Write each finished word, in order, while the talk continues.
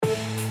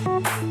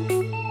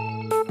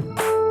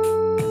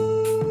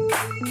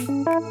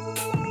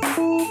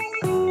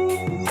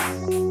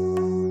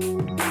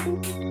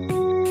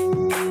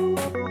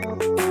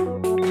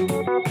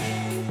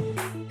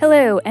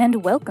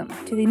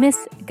to the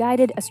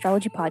Misguided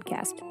Astrology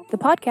Podcast, the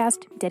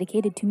podcast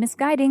dedicated to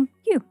misguiding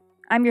you.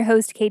 I'm your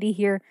host, Katie,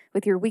 here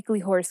with your weekly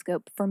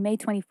horoscope for May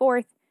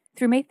 24th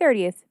through May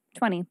 30th,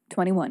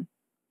 2021.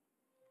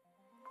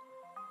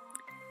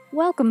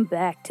 Welcome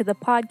back to the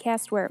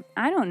podcast where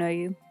I don't know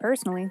you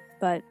personally,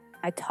 but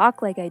I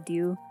talk like I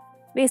do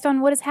based on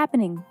what is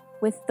happening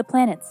with the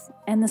planets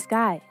and the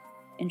sky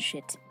and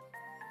shit.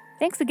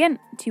 Thanks again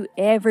to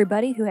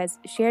everybody who has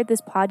shared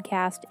this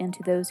podcast and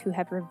to those who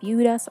have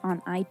reviewed us on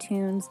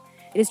iTunes.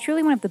 It is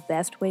truly one of the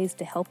best ways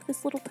to help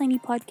this little tiny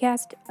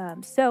podcast.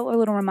 So a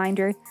little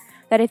reminder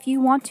that if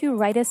you want to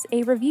write us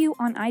a review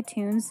on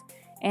iTunes,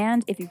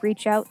 and if you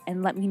reach out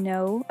and let me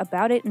know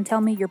about it and tell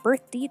me your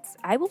birth dates,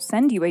 I will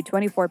send you a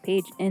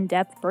 24-page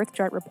in-depth birth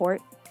chart report.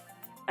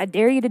 I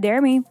dare you to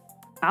dare me.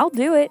 I'll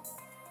do it.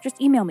 Just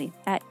email me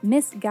at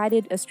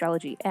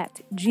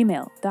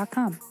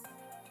misguidedastrology@gmail.com.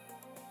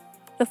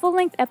 The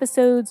full-length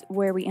episodes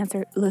where we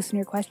answer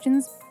listener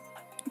questions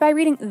by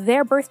reading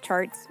their birth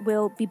charts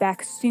will be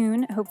back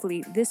soon,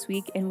 hopefully this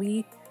week, and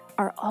we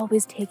are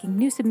always taking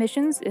new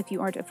submissions. If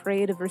you aren't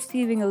afraid of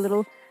receiving a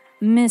little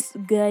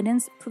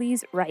misguidance,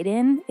 please write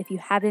in. If you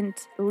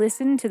haven't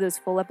listened to those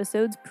full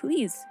episodes,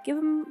 please give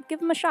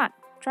them a shot.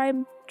 Try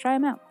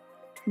them out.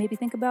 Maybe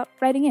think about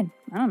writing in.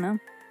 I don't know.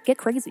 Get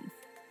crazy.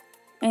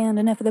 And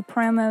enough of the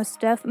promo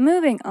stuff.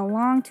 Moving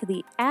along to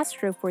the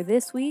astro for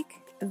this week.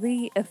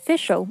 The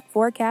official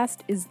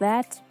forecast is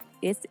that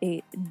it's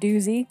a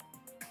doozy.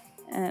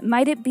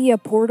 Might it be a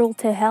portal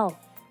to hell?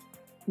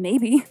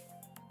 Maybe.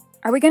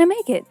 Are we going to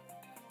make it?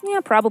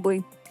 Yeah,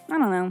 probably. I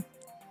don't know.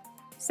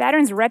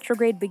 Saturn's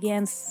retrograde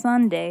began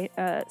Sunday,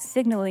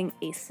 signaling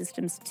a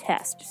systems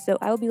test. So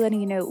I will be letting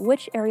you know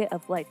which area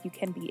of life you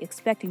can be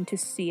expecting to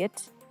see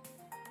it.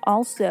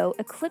 Also,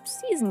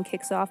 eclipse season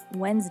kicks off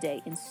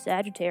Wednesday in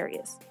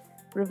Sagittarius,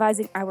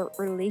 revising our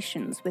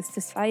relations with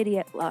society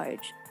at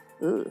large.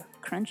 Ooh,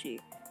 crunchy.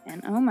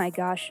 And oh my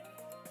gosh,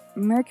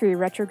 Mercury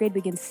retrograde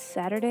begins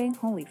Saturday?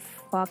 Holy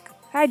fuck.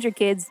 Hide your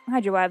kids,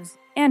 hide your wives,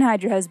 and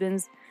hide your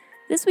husbands.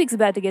 This week's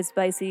about to get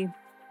spicy.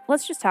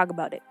 Let's just talk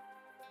about it.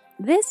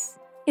 This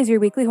is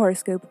your weekly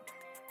horoscope.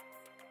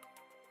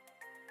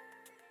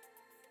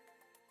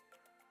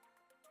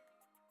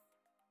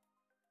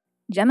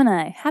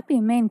 Gemini,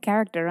 happy main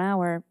character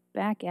hour.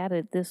 Back at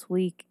it this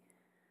week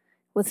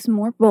with some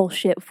more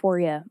bullshit for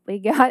you. We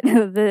got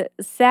the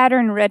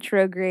Saturn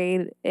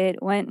retrograde.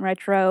 It went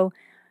retro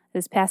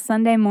this past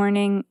Sunday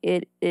morning.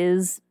 It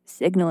is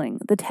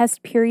signaling the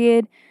test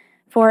period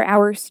for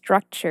our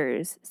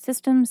structures,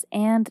 systems,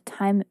 and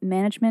time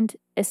management,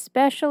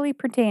 especially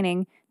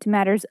pertaining to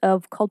matters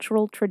of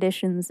cultural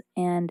traditions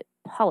and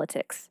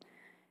politics.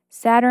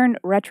 Saturn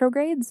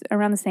retrogrades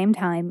around the same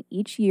time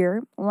each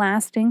year,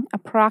 lasting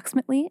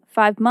approximately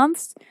 5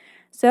 months.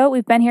 So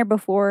we've been here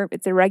before.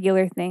 It's a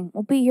regular thing.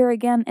 We'll be here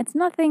again. It's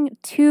nothing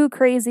too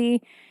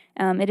crazy.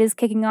 It is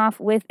kicking off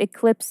with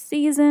eclipse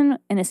season,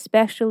 an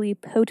especially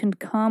potent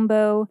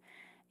combo.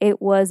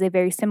 It was a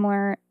very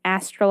similar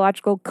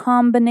astrological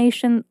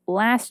combination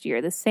last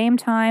year, the same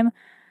time.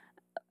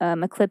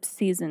 Eclipse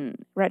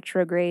season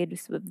retrograde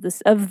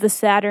of the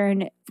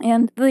Saturn,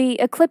 and the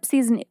eclipse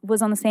season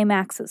was on the same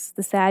axis,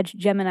 the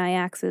Sag-Gemini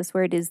axis,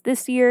 where it is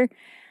this year.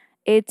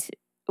 It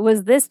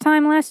was this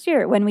time last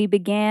year when we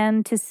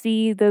began to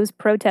see those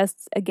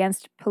protests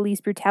against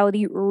police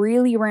brutality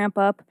really ramp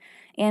up,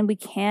 and we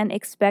can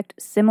expect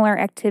similar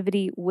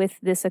activity with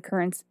this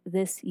occurrence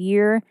this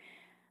year.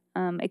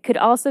 It could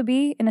also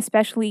be an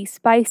especially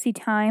spicy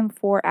time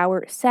for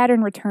our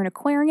Saturn return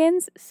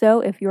Aquarians, so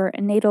if your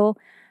natal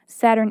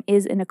Saturn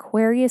is in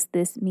Aquarius,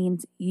 this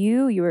means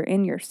you are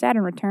in your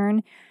Saturn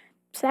return.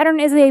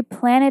 Saturn is a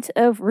planet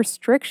of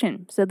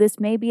restriction, so this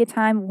may be a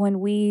time when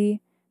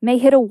we may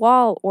hit a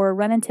wall or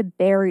run into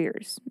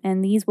barriers,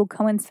 and these will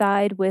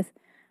coincide with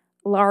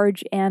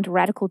large and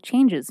radical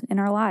changes in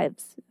our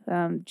lives.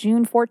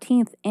 June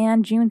 14th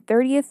and June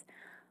 30th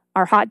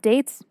are hot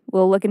dates.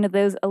 We'll look into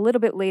those a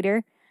little bit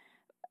later.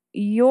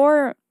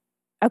 Your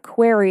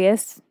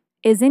Aquarius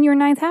is in your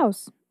 9th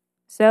house.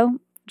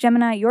 So,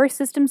 Gemini, your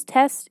systems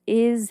test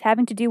is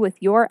having to do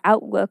with your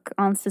outlook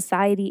on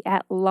society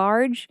at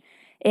large.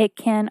 It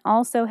can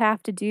also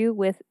have to do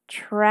with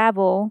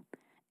travel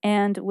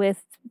and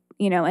with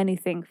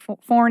anything,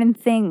 foreign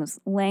things,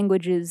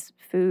 languages,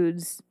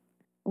 foods,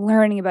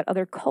 learning about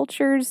other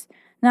cultures.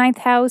 9th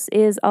house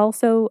is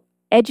also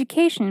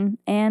education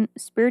and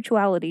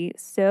spirituality.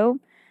 So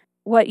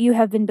what you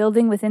have been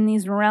building within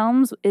these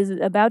realms is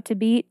about to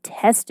be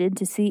tested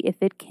to see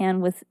if it can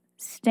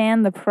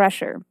withstand the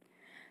pressure.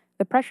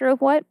 The pressure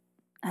of what?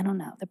 I don't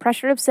know. The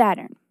pressure of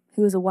Saturn,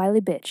 who is a wily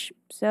bitch.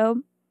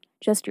 So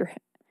just your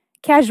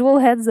casual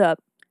heads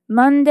up.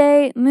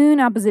 Monday,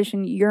 moon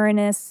opposition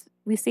Uranus.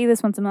 We see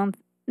this once a month.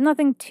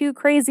 Nothing too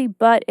crazy,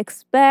 but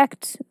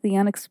expect the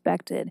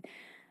unexpected.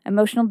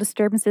 Emotional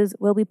disturbances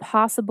will be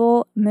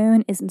possible.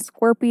 Moon is in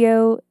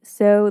Scorpio,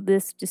 so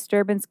this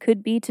disturbance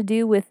could be to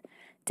do with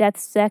death,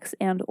 sex,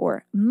 and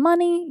or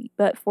money.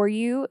 But for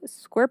you,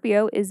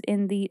 Scorpio is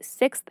in the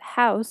 6th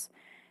house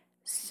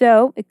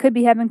So it could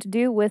be having to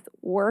do with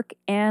work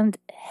and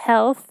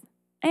health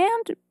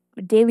and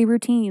daily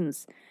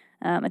routines.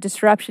 A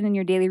disruption in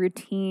your daily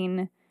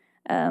routine,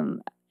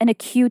 an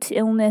acute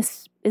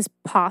illness is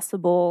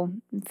possible,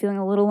 feeling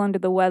a little under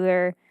the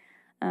weather.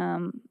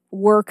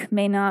 Work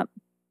may not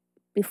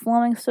be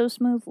flowing so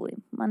smoothly.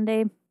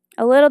 Monday,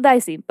 a little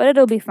dicey, but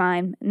it'll be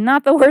fine.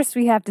 Not the worst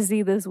we have to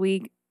see this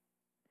week,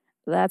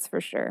 that's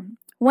for sure.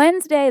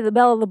 Wednesday, the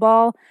belle of the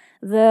ball,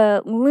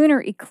 the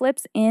lunar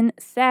eclipse in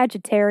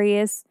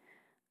Sagittarius.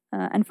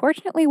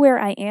 Unfortunately, where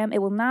I am,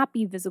 it will not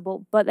be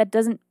visible, but that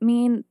doesn't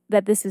mean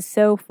that this is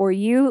so for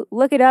you.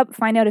 Look it up,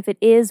 find out if it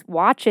is,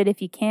 watch it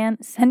if you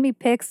can. Send me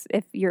pics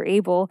if you're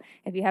able,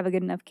 if you have a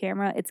good enough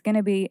camera. It's going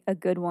to be a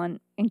good one,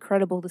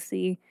 incredible to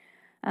see.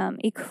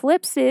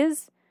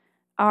 Eclipses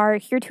are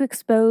here to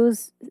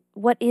expose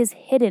what is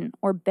hidden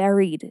or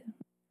buried,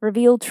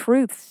 reveal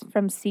truths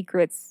from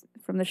secrets,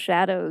 from the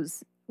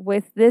shadows.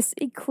 With this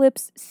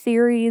eclipse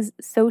series,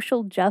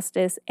 social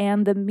justice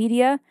and the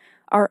media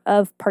are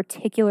of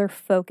particular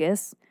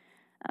focus.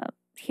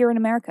 Here in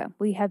America,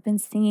 we have been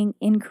seeing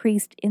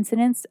increased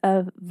incidents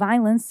of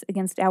violence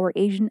against our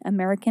Asian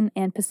American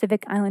and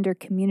Pacific Islander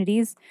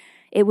communities.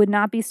 It would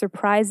not be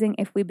surprising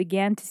if we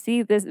began to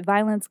see this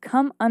violence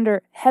come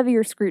under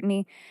heavier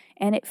scrutiny,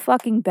 and it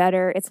fucking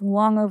better. It's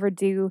long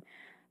overdue.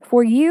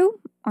 For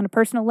you, on a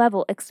personal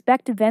level,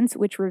 expect events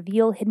which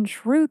reveal hidden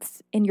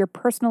truths in your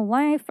personal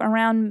life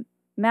around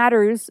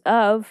matters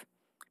of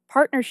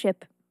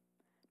partnership,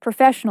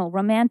 professional,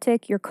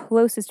 romantic, your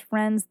closest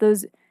friends.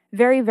 Those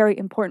very, very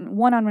important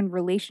one-on-one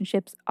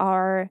relationships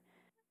are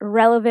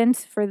relevant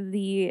for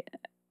the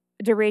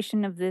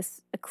duration of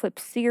this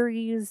eclipse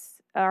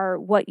series, are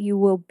what you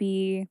will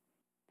be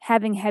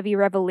having heavy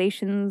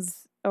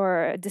revelations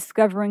or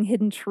discovering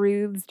hidden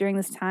truths during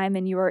this time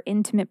in your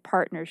intimate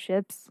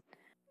partnerships.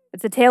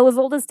 It's a tale as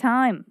old as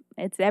time.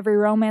 It's every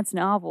romance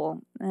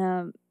novel.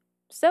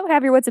 So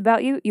have your wits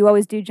about you. You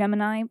always do,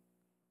 Gemini.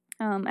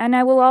 And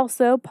I will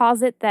also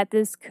posit that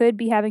this could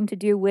be having to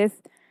do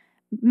with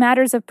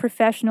matters of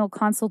professional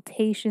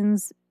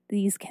consultations.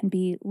 These can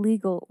be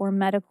legal or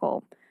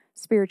medical,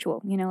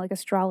 spiritual, like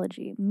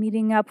astrology.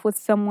 Meeting up with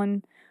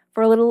someone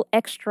for a little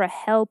extra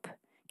help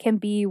can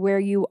be where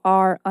you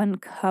are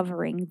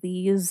uncovering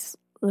these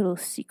little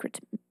secret,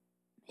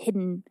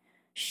 hidden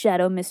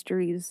shadow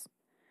mysteries.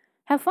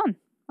 Have fun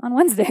on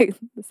Wednesday.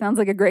 Sounds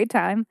like a great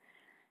time.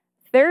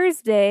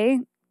 Thursday,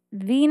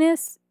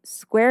 Venus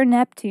square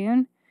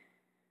Neptune.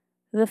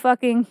 The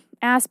fucking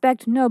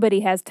aspect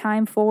nobody has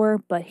time for,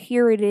 but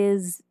here it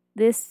is.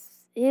 This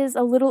is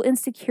a little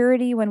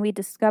insecurity when we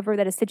discover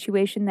that a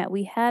situation that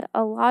we had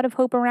a lot of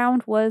hope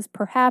around was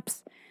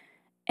perhaps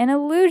an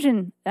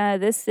illusion.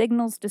 This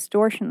signals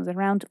distortions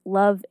around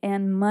love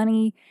and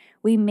money.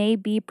 We may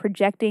be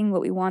projecting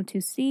what we want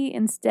to see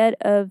instead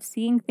of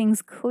seeing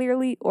things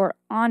clearly or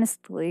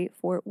honestly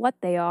for what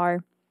they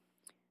are,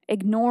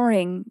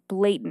 ignoring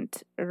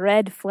blatant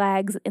red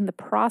flags in the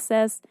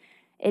process.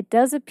 It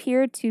does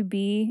appear to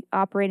be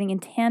operating in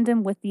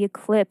tandem with the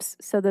eclipse,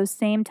 so those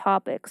same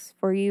topics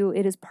for you,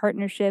 it is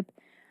partnership,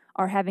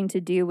 are having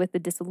to do with the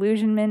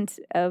disillusionment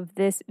of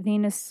this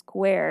Venus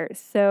square.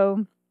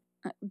 So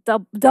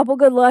double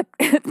good luck.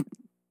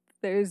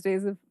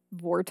 Thursday's a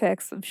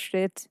vortex of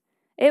shit.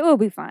 It will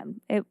be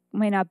fine. It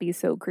may not be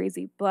so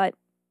crazy, but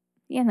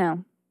you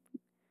know.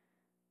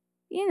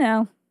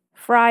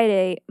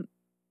 Friday,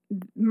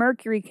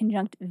 Mercury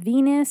conjunct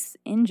Venus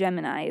in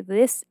Gemini.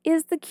 This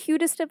is the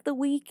cutest of the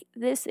week.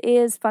 This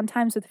is fun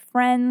times with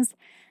friends,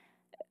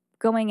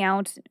 going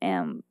out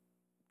and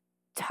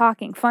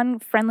talking, fun,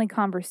 friendly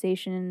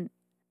conversation,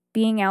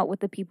 being out with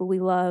the people we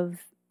love.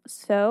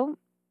 So,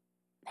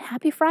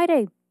 happy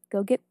Friday.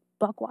 Go get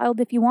buck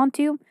wild if you want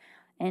to,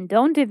 and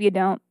don't if you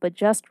don't, but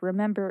just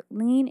remember,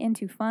 lean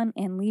into fun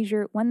and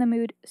leisure when the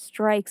mood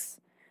strikes.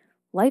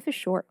 Life is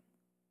short.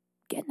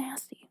 Get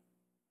nasty.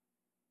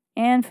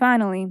 And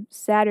finally,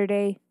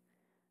 Saturday,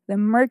 the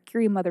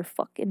Mercury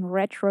motherfucking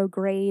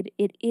retrograde.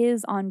 It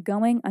is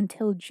ongoing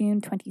until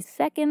June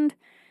 22nd,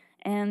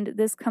 and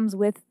this comes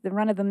with the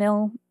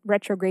run-of-the-mill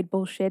retrograde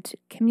bullshit,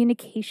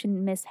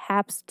 communication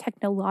mishaps,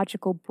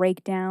 technological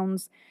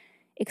breakdowns,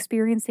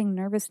 experiencing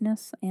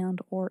nervousness and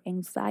or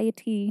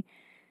anxiety.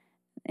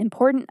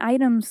 Important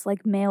items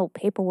like mail,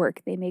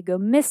 paperwork, they may go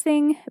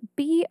missing.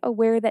 Be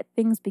aware that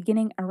things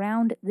beginning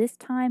around this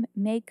time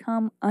may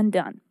come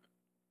undone,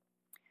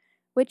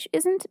 which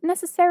isn't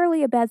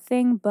necessarily a bad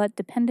thing, but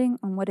depending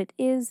on what it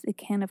is, it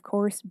can, of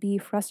course, be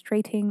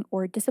frustrating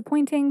or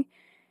disappointing.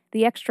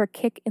 The extra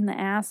kick in the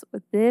ass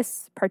with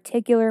this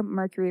particular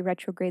Mercury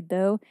retrograde,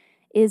 though,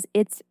 is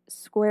its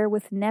square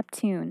with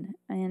Neptune.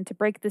 And to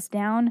break this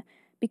down,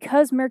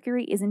 because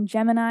Mercury is in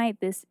Gemini,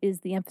 this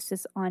is the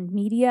emphasis on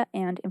media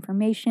and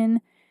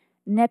information.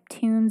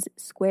 Neptune's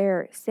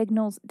square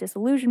signals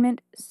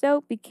disillusionment,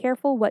 so be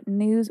careful what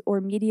news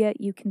or media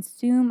you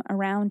consume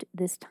around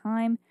this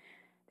time.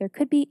 There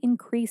could be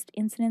increased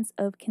incidents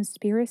of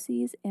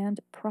conspiracies and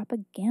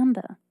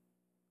propaganda.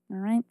 All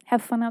right?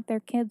 Have fun out there,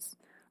 kids,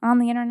 on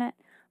the internet.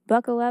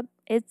 Buckle up.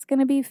 It's going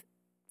to be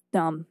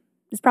dumb.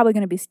 It's probably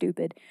going to be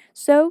stupid.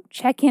 So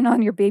check in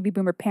on your baby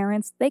boomer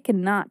parents. They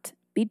cannot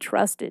be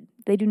trusted.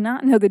 They do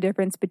not know the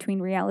difference between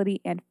reality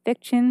and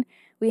fiction.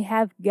 We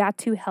have got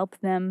to help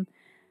them.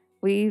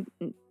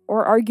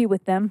 Or argue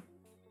with them,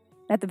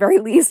 at the very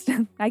least,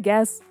 I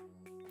guess.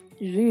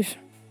 Jeez.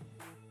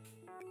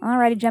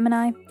 Alrighty,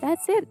 Gemini,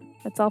 that's it.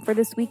 That's all for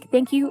this week.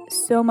 Thank you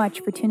so much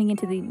for tuning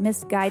into the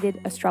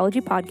Misguided Astrology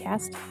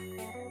Podcast.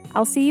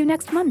 I'll see you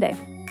next Monday.